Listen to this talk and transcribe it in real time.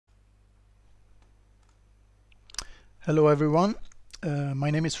Hello everyone, my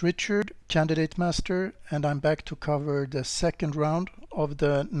name is Richard, Candidate Master, and I'm back to cover the second round of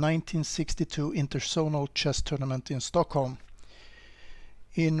the 1962 Interzonal chess tournament in Stockholm.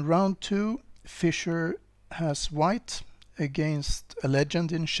 In round 2, Fischer has white against a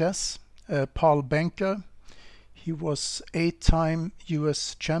legend in chess, Pal Benko. He was 8-time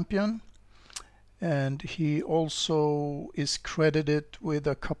US champion, and he also is credited with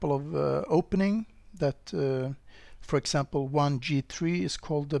a couple of opening that for example, 1G3 is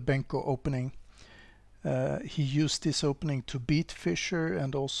called the Benko opening. He used this opening to beat Fischer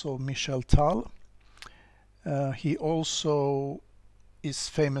and also Michel Tal. He also is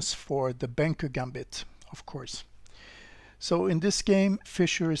famous for the Benko gambit, of course. So in this game,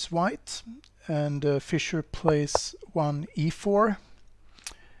 Fischer is white, and Fischer plays 1E4.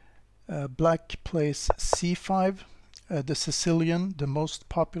 Black plays C5, the Sicilian, the most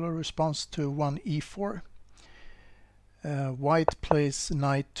popular response to 1E4. White plays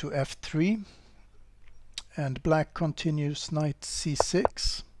knight to F3, and black continues knight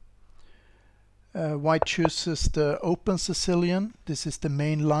C6. White chooses the open Sicilian. This is the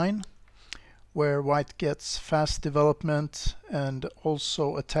main line, where white gets fast development and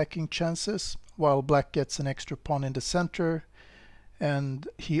also attacking chances, while black gets an extra pawn in the center, and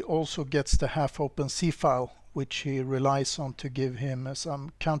he also gets the half-open c-file, which he relies on to give him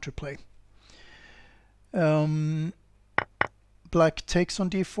some counterplay. Black takes on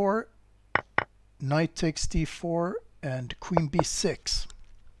d4, knight takes d4, and queen b6.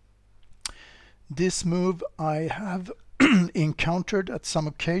 This move I have encountered at some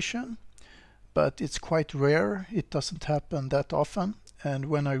occasion, but it's quite rare. It doesn't happen that often. And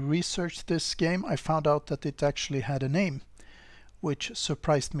when I researched this game, I found out that it actually had a name, which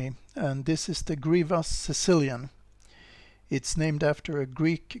surprised me. And this is the Grivas Sicilian. It's named after a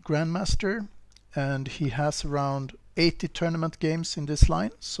Greek grandmaster, and he has around 80 tournament games in this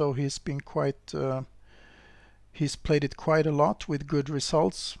line, so he's been quite he's played it quite a lot with good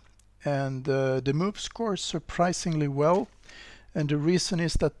results, and the move scores surprisingly well. And the reason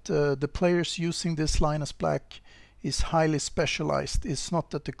is that the players using this line as black is highly specialized. It's not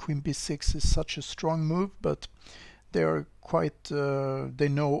that the queen b6 is such a strong move, but they are quite they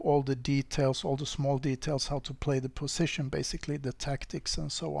know all the details, all the small details, how to play the position, basically the tactics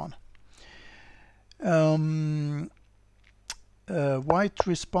and so on. White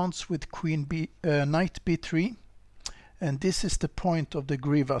responds with knight b3, and this is the point of the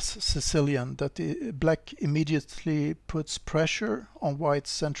Grivas Sicilian, that black immediately puts pressure on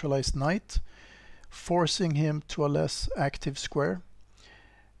white's centralized knight, forcing him to a less active square.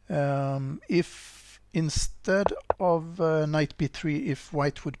 If instead of knight b3, if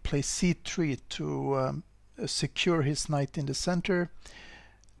white would play c3 to secure his knight in the center,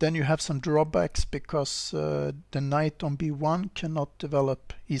 then you have some drawbacks, because the knight on b1 cannot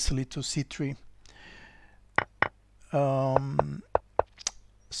develop easily to c3.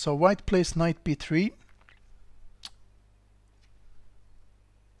 So white plays knight b3,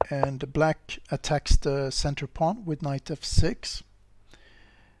 and black attacks the center pawn with knight f6.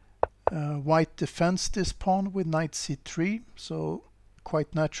 White defends this pawn with knight c3, so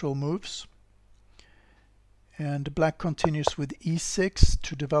quite natural moves. And black continues with e6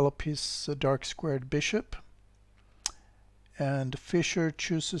 to develop his dark squared bishop. And Fischer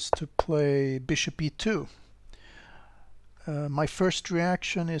chooses to play bishop e2. My first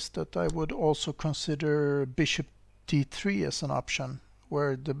reaction is that I would also consider bishop d3 as an option,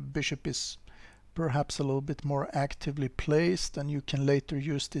 where the bishop is perhaps a little bit more actively placed, and you can later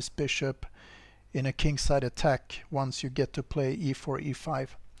use this bishop in a kingside attack once you get to play e4, e5.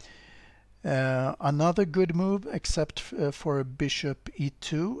 Another good move, except for bishop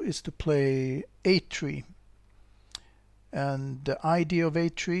e2, is to play a3. And the idea of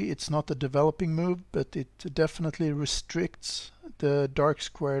a3, it's not a developing move, but it definitely restricts the dark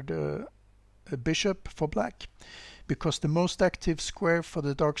squared bishop for black, because the most active square for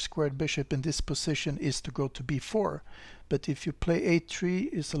the dark squared bishop in this position is to go to b4. But if you play a3,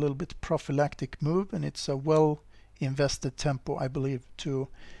 it's a little bit prophylactic move, and it's a well invested tempo, I believe, to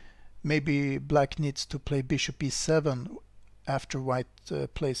maybe black needs to play bishop e7 after white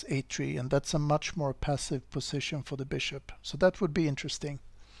plays a3, and that's a much more passive position for the bishop. So that would be interesting.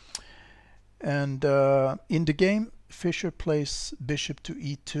 And in the game, Fischer plays bishop to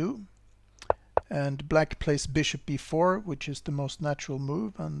e2, and black plays bishop e4, which is the most natural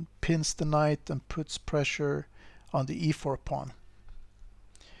move, and pins the knight and puts pressure on the e4 pawn.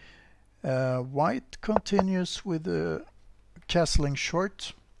 White continues with the castling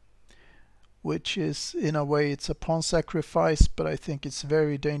short, which is, in a way, it's a pawn sacrifice, but I think it's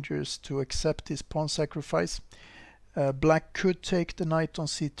very dangerous to accept this pawn sacrifice. Black could take the knight on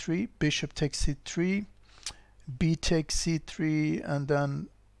c3, bishop takes c3, b takes c3, and then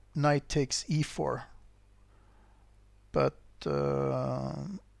knight takes e4. But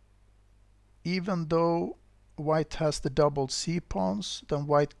even though white has the double c pawns, then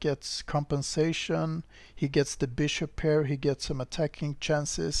white gets compensation. He gets the bishop pair, he gets some attacking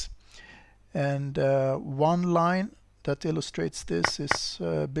chances. And one line that illustrates this is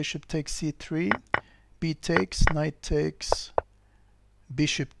bishop takes c3, b takes, knight takes,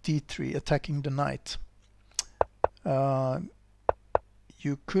 bishop d3, attacking the knight.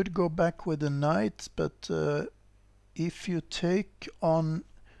 You could go back with the knight, but if you take on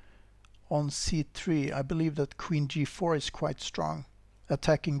c3, I believe that queen g4 is quite strong,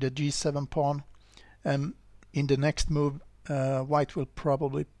 attacking the g7 pawn. And in the next move, white will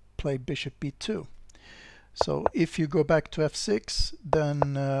probably play bishop b2. So if you go back to f6, then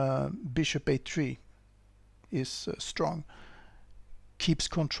bishop a3 is strong. Keeps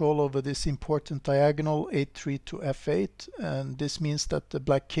control over this important diagonal a3 to f8, and this means that the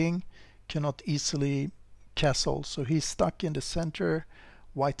black king cannot easily castle. So he's stuck in the center.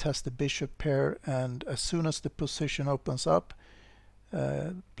 White has the bishop pair, and as soon as the position opens up,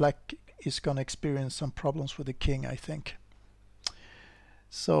 black is going to experience some problems with the king, I think.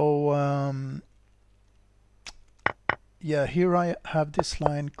 So yeah, here I have this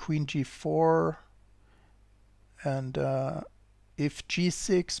line queen g4, and if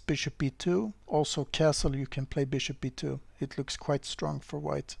g6, bishop b2, also castle, you can play bishop b2. It looks quite strong for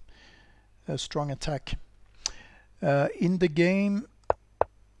white, a strong attack. In the game,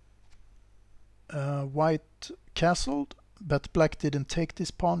 white castled, but black didn't take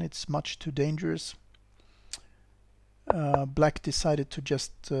this pawn. It's much too dangerous. Black decided to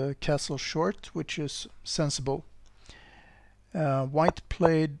just castle short, which is sensible. White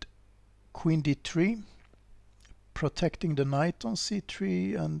played queen d3, protecting the knight on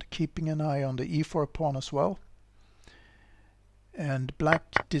c3 and keeping an eye on the e4 pawn as well. And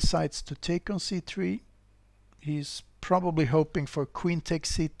black decides to take on c3. He's probably hoping for queen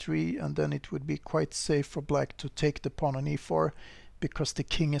takes c3, and then it would be quite safe for black to take the pawn on e4, because the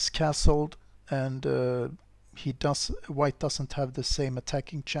king is castled, and white doesn't have the same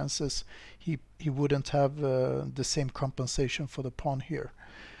attacking chances. He wouldn't have the same compensation for the pawn here.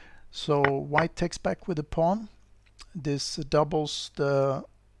 So white takes back with the pawn. This doubles the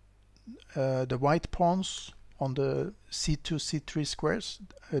white pawns on the c2, c3 squares,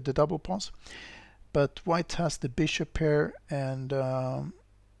 the double pawns. But white has the bishop pair, and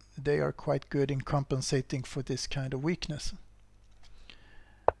they are quite good in compensating for this kind of weakness.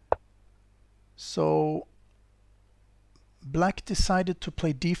 So black decided to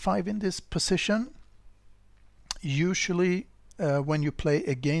play d5 in this position. Usually when you play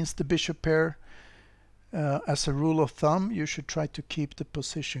against the bishop pair, as a rule of thumb, you should try to keep the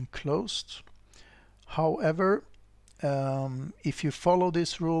position closed. However, if you follow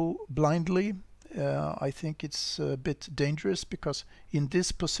this rule blindly, I think it's a bit dangerous, because in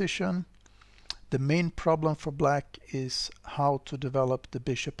this position the main problem for black is how to develop the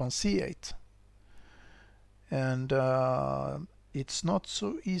bishop on c8. And it's not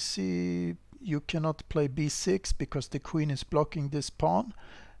so easy. You cannot play b6 because the queen is blocking this pawn,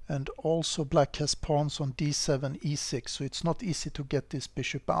 and also black has pawns on d7, e6, so it's not easy to get this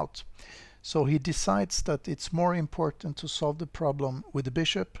bishop out. So he decides that it's more important to solve the problem with the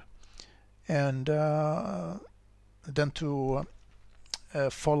bishop, and then to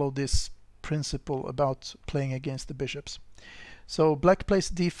follow this principle about playing against the bishops. So black plays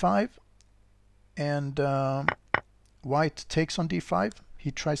d5, and white takes on d5.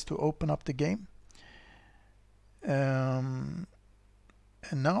 He tries to open up the game, and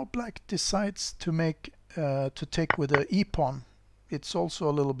now black decides to make to take with the e pawn. It's also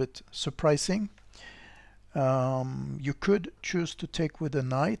a little bit surprising. You could choose to take with a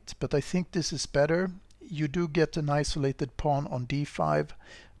knight, but I think this is better. You do get an isolated pawn on d5,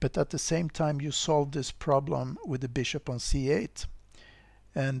 but at the same time you solve this problem with the bishop on c8.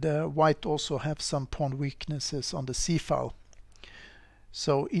 And white also have some pawn weaknesses on the c file.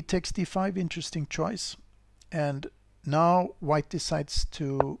 So e takes d5, interesting choice. And now white decides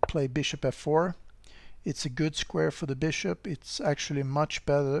to play bishop f4. It's a good square for the bishop. It's actually much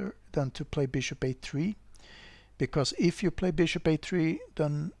better than to play bishop a3, because if you play bishop a3,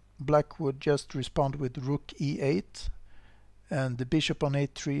 then black would just respond with rook e8, and the bishop on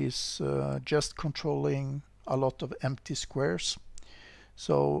a3 is just controlling a lot of empty squares.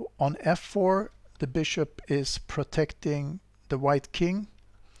 So on f4 the bishop is protecting the white king.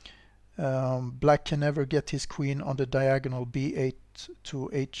 Black can never get his queen on the diagonal b8 to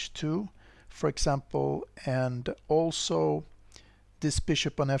h2 for example, and also this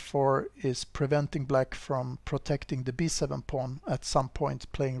bishop on f4 is preventing black from protecting the b7 pawn. At some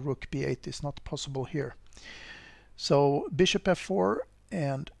point playing rook b8 is not possible here. So bishop f4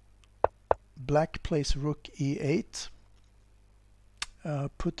 and black plays rook e8,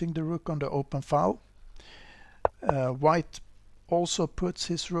 putting the rook on the open file. White also puts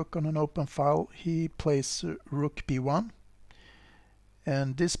his rook on an open file. He plays rook b1.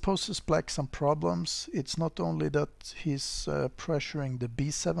 And this poses black some problems. It's not only that he's pressuring the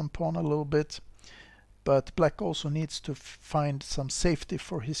b7 pawn a little bit, but black also needs to find some safety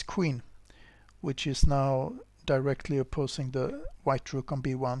for his queen, which is now directly opposing the white rook on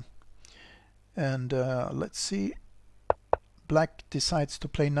b1. And let's see, black decides to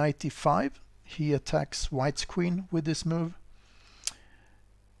play knight e5. He attacks white's queen with this move.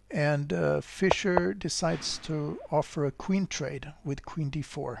 And Fischer decides to offer a queen trade with queen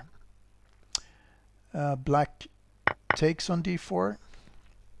d4. Black takes on d4.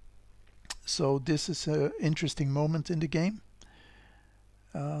 So this is an interesting moment in the game.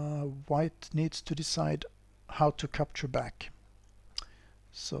 White needs to decide how to capture back.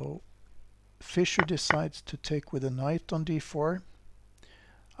 So Fischer decides to take with a knight on d4.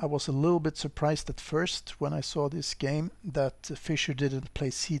 I was a little bit surprised at first when I saw this game that Fischer didn't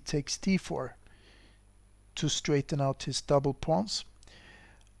play c takes d4 to straighten out his double pawns.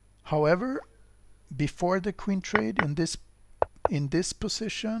 However, before the queen trade in this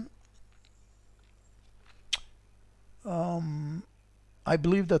position, I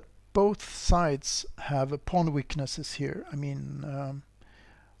believe that both sides have pawn weaknesses here. I mean,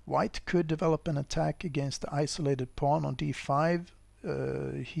 white could develop an attack against the isolated pawn on d5.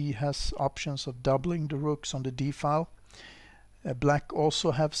 He has options of doubling the rooks on the d file. Black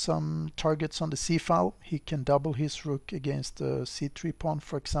also have some targets on the c file. He can double his rook against the c3 pawn,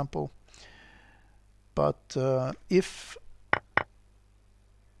 for example. But if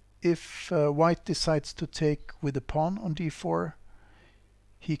white decides to take with the pawn on d4,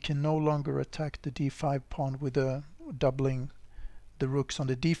 he can no longer attack the d5 pawn with doubling the rooks on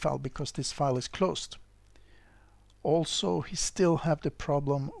the d file, because this file is closed. Also, he still have the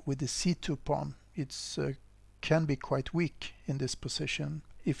problem with the c2 pawn. It's can be quite weak in this position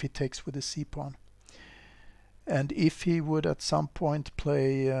if he takes with the c pawn. And if he would at some point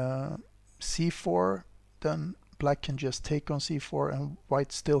play c4, then black can just take on c4, and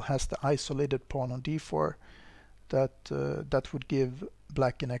white still has the isolated pawn on d4. That would give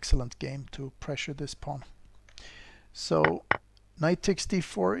black an excellent game to pressure this pawn. So knight takes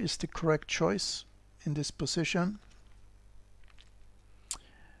d4 is the correct choice in this position.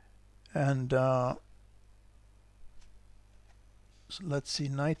 And so let's see,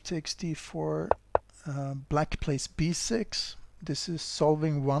 knight takes d4, black plays b6. This is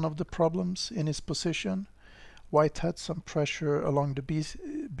solving one of the problems in his position. White had some pressure along the b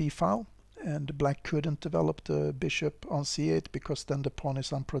file, and black couldn't develop the bishop on c8 because then the pawn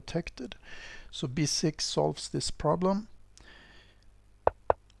is unprotected. So b6 solves this problem.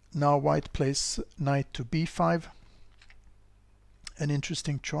 Now white plays knight to b5. An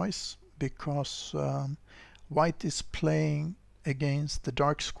interesting choice, because white is playing against the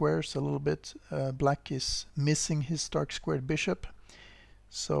dark squares a little bit. Black is missing his dark squared bishop,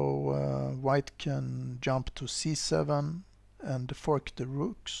 so white can jump to c7 and fork the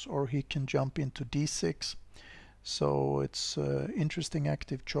rooks, or he can jump into d6. So it's an interesting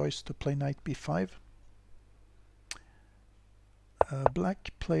active choice to play knight b5.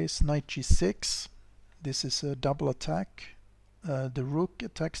 Black plays knight g6. This is a double attack. The rook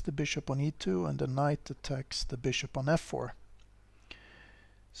attacks the bishop on e2, and the knight attacks the bishop on f4.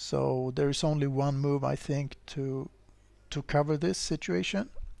 So there is only one move, I think, to cover this situation,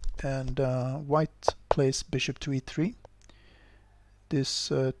 and white plays bishop to e3.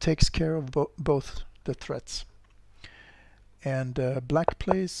 This takes care of both the threats. And black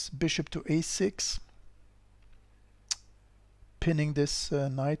plays bishop to a6, pinning this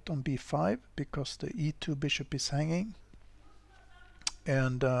knight on b5 because the e2 bishop is hanging.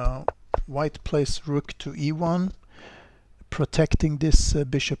 And white plays rook to e1, protecting this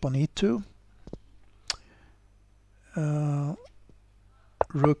bishop on e2.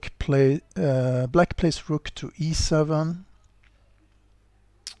 Black plays rook to e7,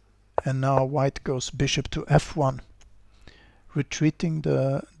 and now white goes bishop to f1, retreating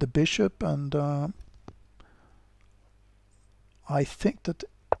the bishop. And I think that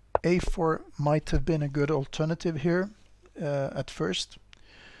a4 might have been a good alternative here at first,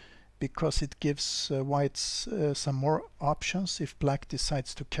 because it gives whites some more options if black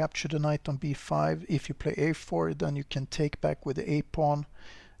decides to capture the knight on b5. If you play a4, then you can take back with the a pawn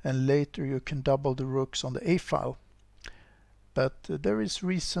and later you can double the rooks on the A file. But there is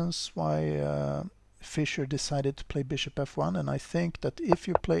reasons why Fischer decided to play bishop f1, and I think that if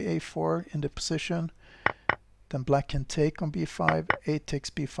you play a4 in the position, then black can take on b5, a takes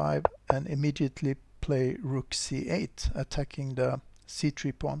b5, and immediately play rook c8, attacking the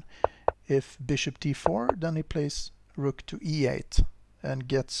c3 pawn. If bishop d4, then he plays rook to e8 and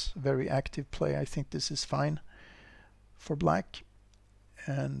gets very active play. I think this is fine for black,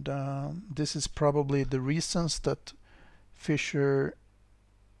 and this is probably the reasons that Fischer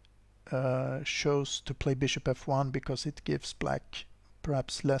chose to play bishop f1, because it gives black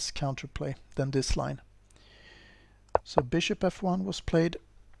perhaps less counterplay than this line. So bishop f1 was played.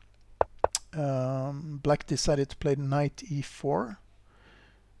 Black decided to play knight e4,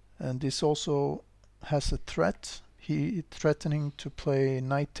 and this also has a threat. He threatening to play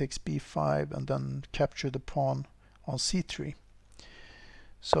knight takes b5 and then capture the pawn on c3.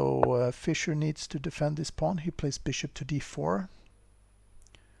 So Fischer needs to defend this pawn. He plays bishop to d4.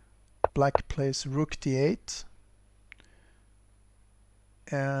 Black plays rook d8.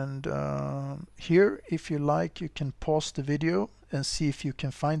 And here, if you like, you can pause the video and see if you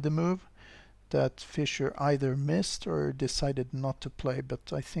can find the move that Fischer either missed or decided not to play.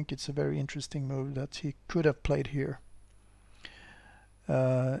 But I think it's a very interesting move that he could have played here.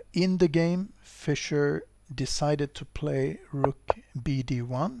 In the game, Fischer decided to play rook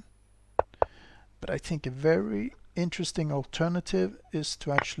bd1, but I think a very interesting alternative is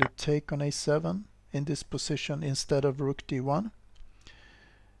to actually take on a7 in this position instead of rook d1.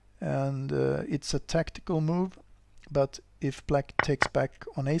 And it's a tactical move, but if black takes back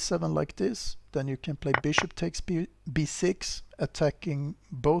on a7 like this, then you can play bishop takes b6, attacking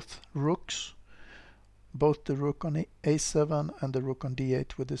both rooks, both the rook on a7 and the rook on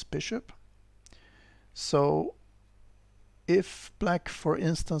d8 with this bishop. So if black, for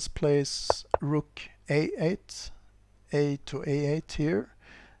instance, plays rook a8, a to a8 here,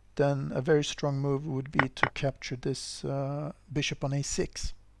 then a very strong move would be to capture this bishop on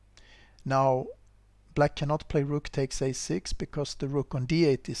a6. Now, black cannot play rook takes a6 because the rook on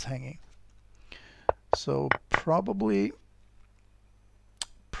d8 is hanging. So probably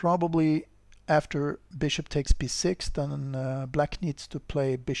after bishop takes b6, then black needs to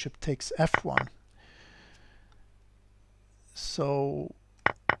play bishop takes f1. So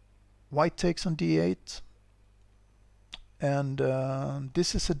white takes on d8, and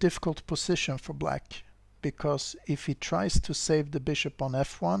this is a difficult position for black, because if he tries to save the bishop on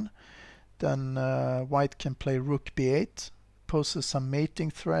f1, then white can play rook b8, poses some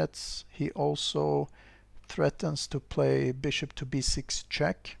mating threats. He also threatens to play bishop to b6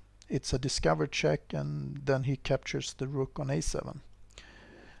 check. It's a discovered check, and then he captures the rook on a7.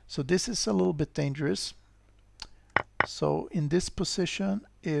 So this is a little bit dangerous. So in this position,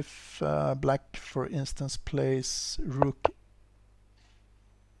 if black, for instance, plays rook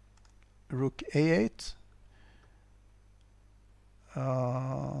a8,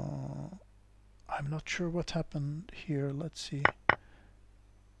 I'm not sure what happened here. Let's see.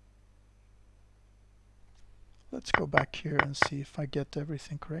 Let's go back here and see if I get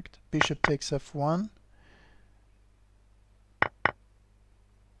everything correct. Bishop takes f1.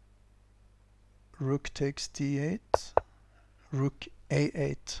 Rook takes d8. Rook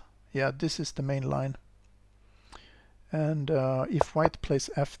a8. Yeah, this is the main line. And if white plays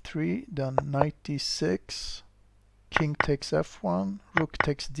f3, then knight d6. King takes f1. Rook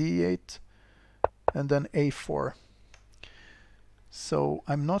takes d8. And then a4. So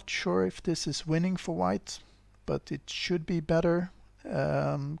I'm not sure if this is winning for white, but it should be better,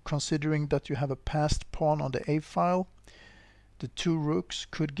 considering that you have a passed pawn on the a file. The two rooks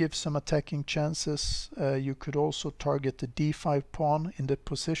could give some attacking chances. You could also target the d5 pawn in the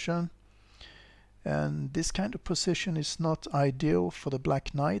position. And this kind of position is not ideal for the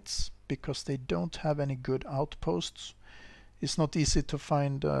black knights, because they don't have any good outposts. It's not easy to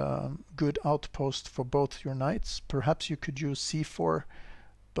find a good outpost for both your knights. Perhaps you could use c4,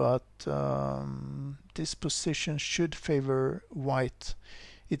 but this position should favor white.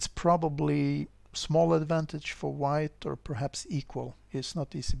 It's probably small advantage for white, or perhaps equal. It's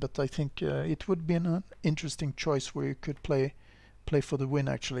not easy, but I think it would be an interesting choice where you could play for the win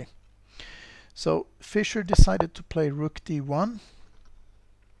actually. So Fischer decided to play rook d1.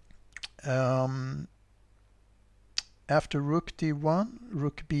 After rook d1,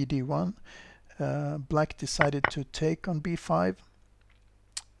 rook bd1, black decided to take on b5.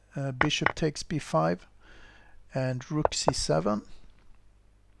 Bishop takes b5 and rook c7.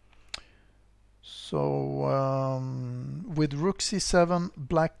 So with rook c7,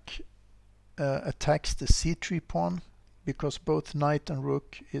 black attacks the c3 pawn, because both knight and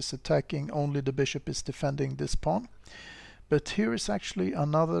rook is attacking, only the bishop is defending this pawn. But here is actually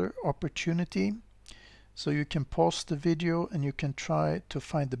another opportunity. So you can pause the video and you can try to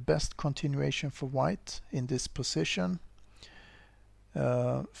find the best continuation for white in this position.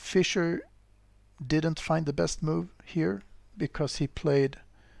 Fischer didn't find the best move here because he played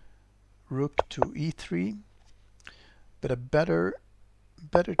rook to e3. But a better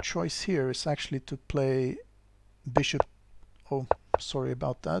choice here is actually to play bishop. Oh, sorry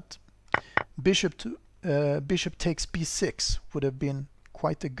about that. Bishop takes b6 would have been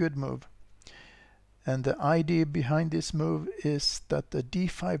quite a good move. And the idea behind this move is that the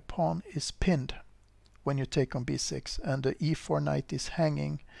d5 pawn is pinned when you take on b6, and the e4 knight is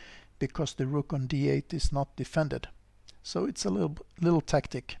hanging because the rook on d8 is not defended. So it's a little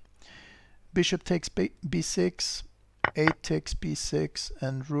tactic. Bishop takes b6, 8 takes b6,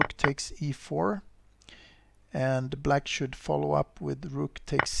 and rook takes e4. And black should follow up with rook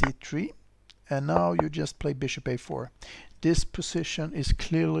takes c3. And now you just play bishop a4. This position is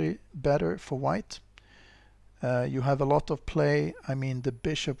clearly better for white. You have a lot of play. I mean, the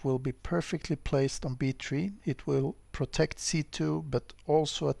bishop will be perfectly placed on b3. It will protect c2, but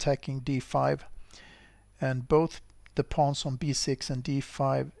also attacking d5. And both the pawns on b6 and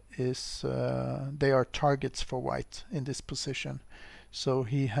d5 is they are targets for white in this position. So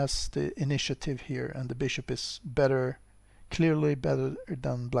he has the initiative here, and the bishop is better, clearly better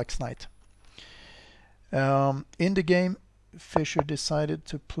than black's knight. In the game, Fischer decided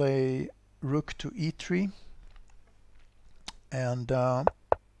to play rook to e3, and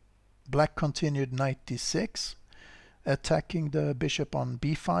black continued knight d6, attacking the bishop on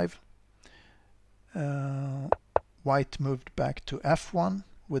b5. White moved back to f1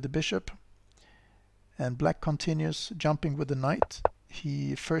 with the bishop, and black continues jumping with the knight.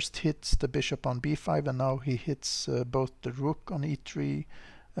 He first hits the bishop on b5, and now he hits both the rook on e3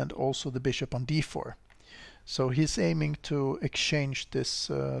 and also the bishop on d4. So he's aiming to exchange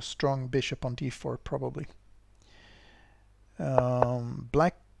this strong bishop on d4 probably.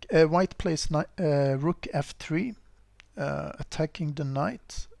 White plays rook f3, attacking the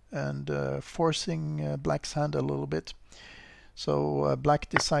knight and forcing black's hand a little bit. So black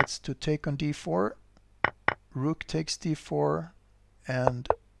decides to take on d4, rook takes d4, and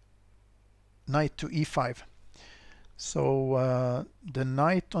knight to e5. So the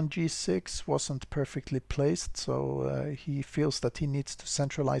knight on g6 wasn't perfectly placed, so he feels that he needs to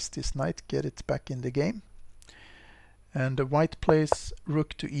centralize this knight, get it back in the game. And white plays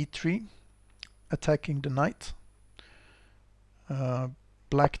rook to e3, attacking the knight.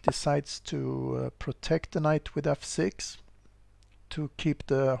 Black decides to protect the knight with f6 to keep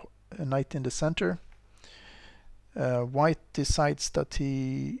the knight in the center. White decides that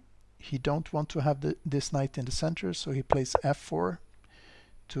he don't want to have this knight in the center, so he plays f4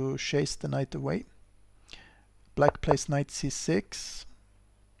 to chase the knight away. Black plays knight c6.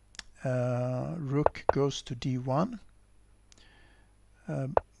 Rook goes to d1.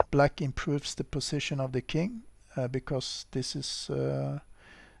 Black improves the position of the king because this is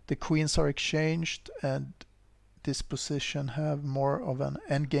the queens are exchanged, and this position have more of an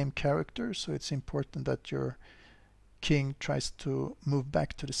endgame character, so it's important that your king tries to move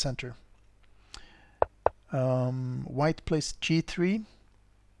back to the center. White plays g3,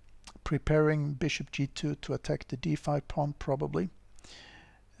 preparing bishop g2 to attack the d5 pawn probably.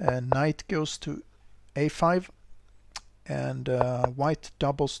 Knight goes to a5, and white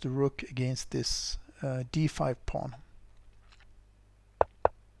doubles the rook against this d5 pawn.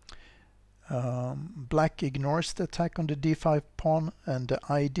 Black ignores the attack on the d5 pawn, and the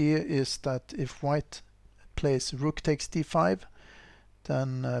idea is that if white plays rook takes d5,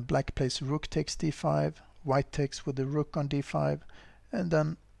 then black plays rook takes d5, white takes with the rook on d5, and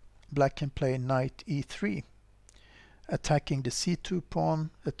then black can play knight e3, attacking the c2 pawn,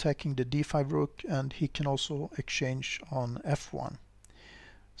 attacking the d5 rook, and he can also exchange on f1.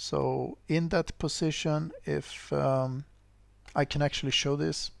 So in that position, if I can actually show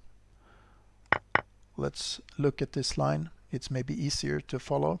this, let's look at this line. It's maybe easier to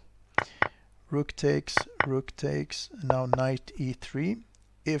follow. Rook takes, now knight e3.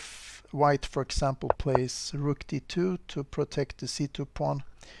 If white, for example, plays rook d2 to protect the c2 pawn,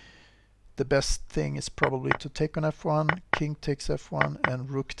 the best thing is probably to take on f1, king takes f1,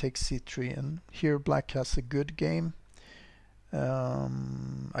 and rook takes c3. And here black has a good game.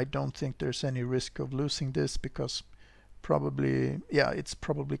 I don't think there's any risk of losing this because probably, yeah, it's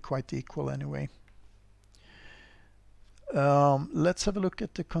probably quite equal anyway. Let's have a look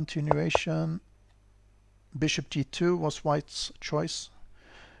at the continuation. Bishop g2 was white's choice.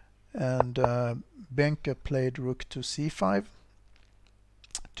 And Benko played rook to c5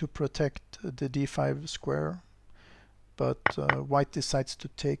 to protect the d5 square, but white decides to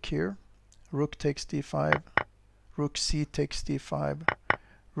take here. Rook takes d5, rook c takes d5,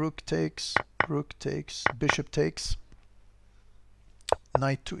 rook takes, bishop takes,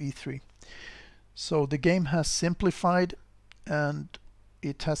 knight to e3. So the game has simplified and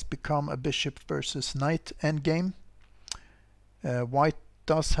it has become a bishop versus knight endgame. White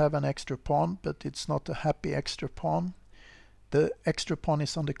does have an extra pawn, but it's not a happy extra pawn. The extra pawn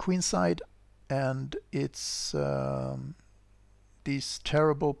is on the queen side, and it's these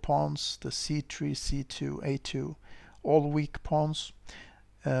terrible pawns, the c3, c2, a2, all weak pawns.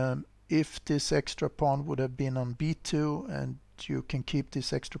 If this extra pawn would have been on b2 and you can keep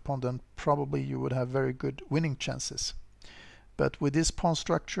this extra pawn, then probably you would have very good winning chances. But with this pawn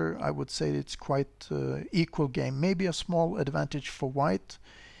structure, I would say it's quite equal game. Maybe a small advantage for white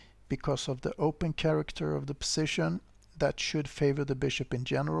because of the open character of the position. That should favor the bishop in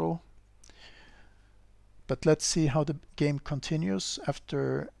general. But let's see how the game continues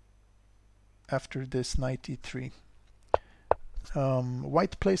after this knight e3.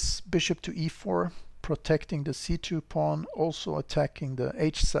 White plays bishop to e4, protecting the c2 pawn, also attacking the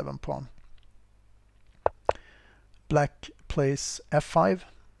h7 pawn. Black plays f5,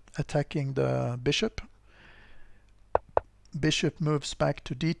 attacking the bishop. Bishop moves back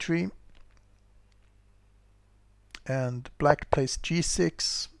to d3, and black plays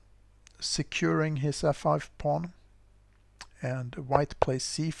g6, securing his f5 pawn, and white plays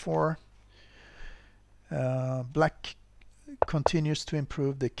c4. Black continues to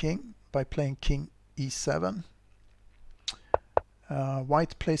improve the king by playing king e7.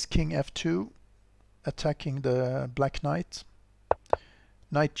 White plays king f2, attacking the black knight.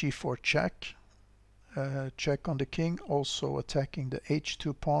 Knight g4 check, check on the king, also attacking the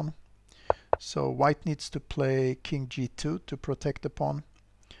h2 pawn. So white needs to play king g2 to protect the pawn.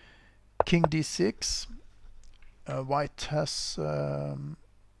 King d6, white has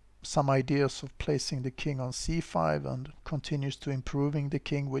some ideas of placing the king on c5 and continues to improving the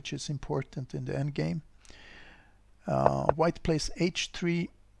king, which is important in the endgame. White plays h3,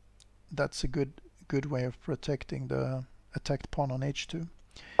 that's a good way of protecting the attacked pawn on h2.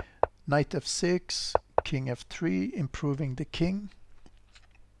 Knight f6, king f3, improving the king.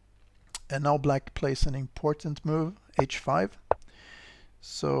 And now black plays an important move, h5.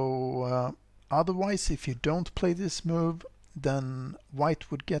 So otherwise, if you don't play this move, then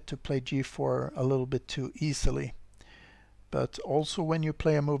white would get to play g4 a little bit too easily. But also when you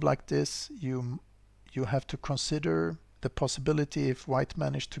play a move like this, you have to consider the possibility, if white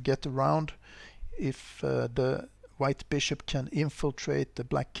managed to get around, if the white bishop can infiltrate the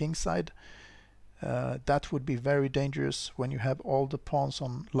black king side, that would be very dangerous when you have all the pawns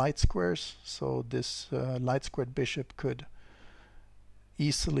on light squares. So this light squared bishop could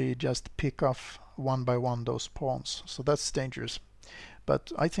easily just pick off one by one those pawns. So that's dangerous.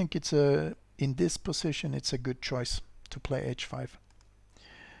 But I think it's in this position it's a good choice to play h5.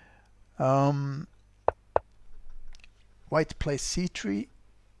 White plays c3,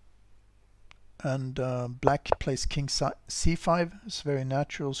 and black plays king c5. It's a very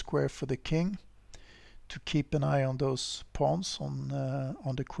natural square for the king to keep an eye on those pawns on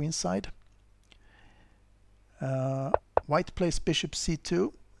the queen side. White plays bishop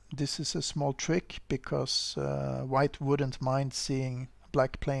c2. This is a small trick because white wouldn't mind seeing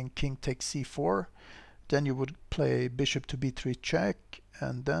black playing king takes c4. Then you would play bishop to b3 check,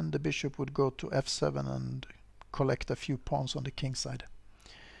 and then the bishop would go to f7 and collect a few pawns on the king side.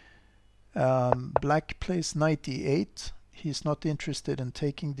 Black plays knight e8. He's not interested in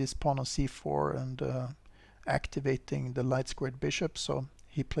taking this pawn on c4 and activating the light squared bishop, so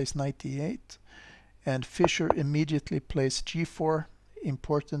he plays knight e8. And Fischer immediately plays g4,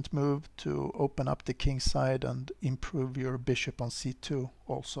 important move to open up the king side and improve your bishop on c2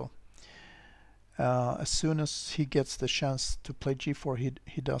 also. As soon as he gets the chance to play g4,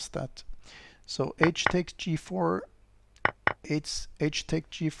 he does that. So h takes g4, h takes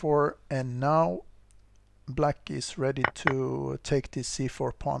g4, and now black is ready to take this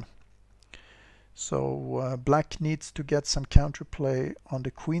c4 pawn. So black needs to get some counterplay on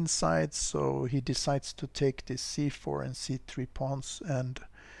the queen side, so he decides to take this c4 and c3 pawns, and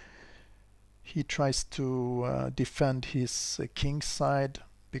he tries to defend his king side,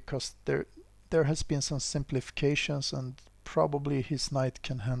 because there has been some simplifications and probably his knight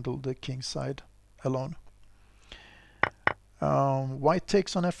can handle the king side alone. White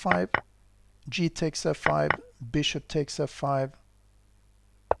takes on f5, g takes f5, bishop takes f5,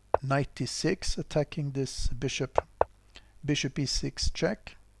 knight d6, attacking this bishop, bishop e6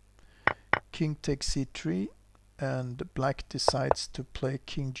 check, king takes c3, and black decides to play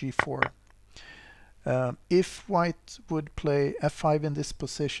king g4. If white would play f5 in this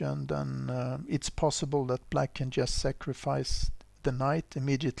position, then it's possible that black can just sacrifice the knight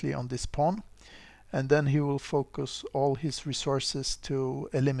immediately on this pawn, and then he will focus all his resources to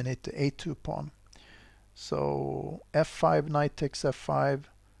eliminate the a2 pawn. So f5, knight takes f5,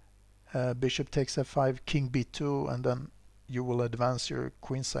 bishop takes f5, king b2, and then you will advance your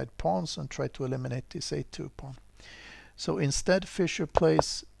queenside pawns and try to eliminate this a2 pawn. So instead, Fischer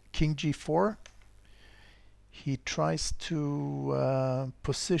plays king g4. He tries to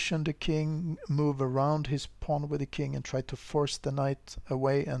position the king, move around his pawn with the king, and try to force the knight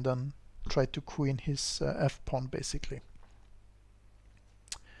away, and then try to queen his f pawn basically.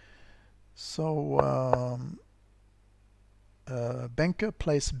 So Benko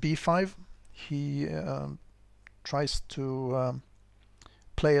plays b5. He tries to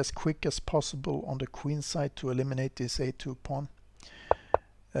play as quick as possible on the queen side to eliminate this a2 pawn.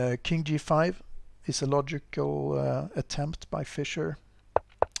 King g5 is a logical attempt by Fischer.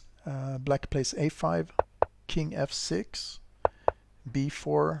 Black plays a5, king f6,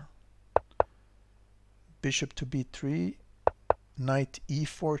 b4, bishop to b3, knight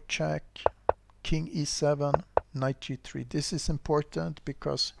e4 check, king e7, knight g3. This is important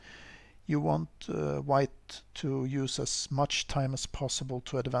because you want white to use as much time as possible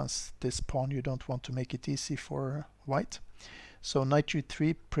to advance this pawn. You don't want to make it easy for white. So knight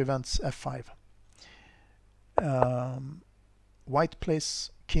g3 prevents f5. White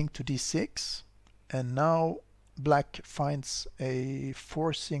plays king to d6, and now black finds a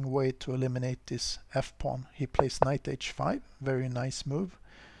forcing way to eliminate this f pawn. He plays knight h5, very nice move.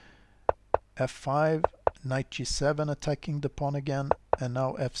 f5, knight g7 attacking the pawn again, and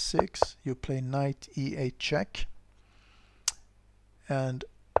now f6. You play knight e8 check, and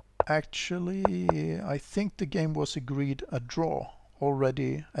actually I think the game was agreed a draw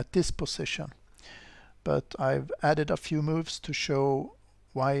already at this position, but I've added a few moves to show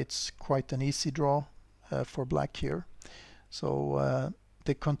why it's quite an easy draw for black here. So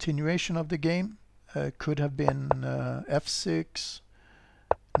the continuation of the game could have been f6,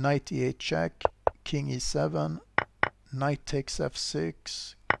 knight e8 check, king e7, knight takes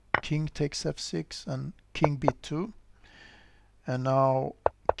f6, king takes f6, and king b2. And now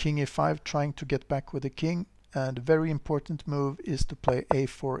king e5 trying to get back with the king, and a very important move is to play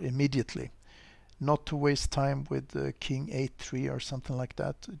a4 immediately. Not to waste time with king a3 or something like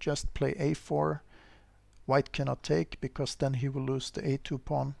that. Just play a4. White cannot take because then he will lose the a2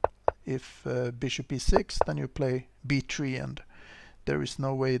 pawn. If bishop e6, then you play b3, and there is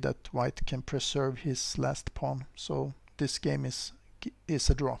no way that white can preserve his last pawn. So this game is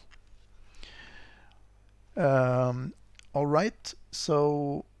a draw. All right,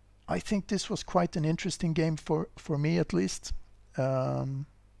 so I think this was quite an interesting game for me at least.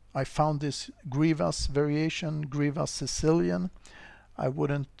 I found this Grivas variation, Grivas Sicilian. I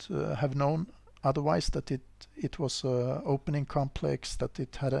wouldn't have known otherwise that it was an opening complex, that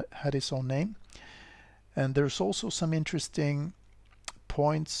it had its own name. And there's also some interesting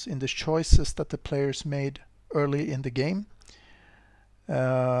points in the choices that the players made early in the game,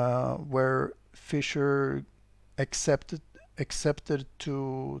 where Fischer accepted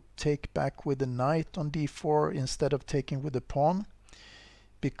to take back with the knight on d4 instead of taking with the pawn,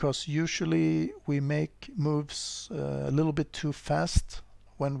 because usually we make moves a little bit too fast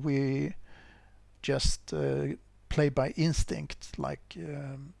when we just play by instinct, like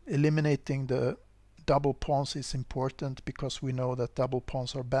eliminating the double pawns is important because we know that double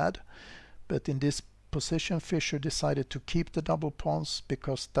pawns are bad. But in this position, Fischer decided to keep the double pawns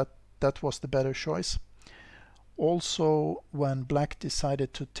because that was the better choice. Also, when black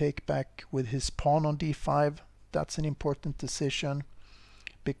decided to take back with his pawn on d5, that's an important decision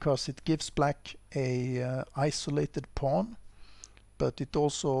because it gives black a isolated pawn, but it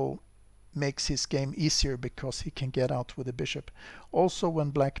also makes his game easier because he can get out with the bishop. Also,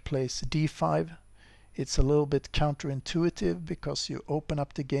 when black plays d5, it's a little bit counterintuitive because you open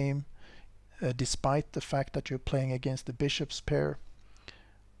up the game despite the fact that you're playing against the bishop's pair.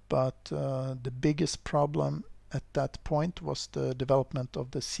 But the biggest problem at that point was the development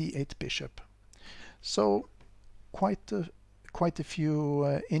of the c8 bishop. So quite a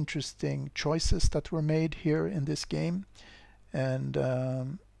few interesting choices that were made here in this game, and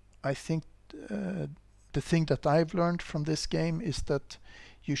I think the thing that I've learned from this game is that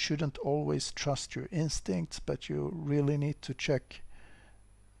you shouldn't always trust your instincts, but you really need to check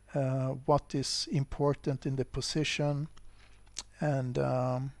what is important in the position. And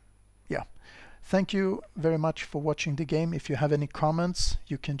yeah, Thank you very much for watching the game. If you have any comments,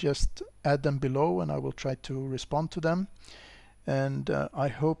 you can just add them below and I will try to respond to them. And I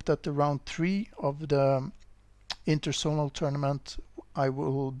hope that the round 3 of the Interzonal tournament I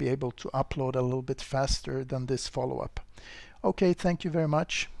will be able to upload a little bit faster than this follow-up. Okay, thank you very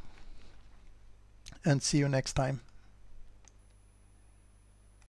much and see you next time.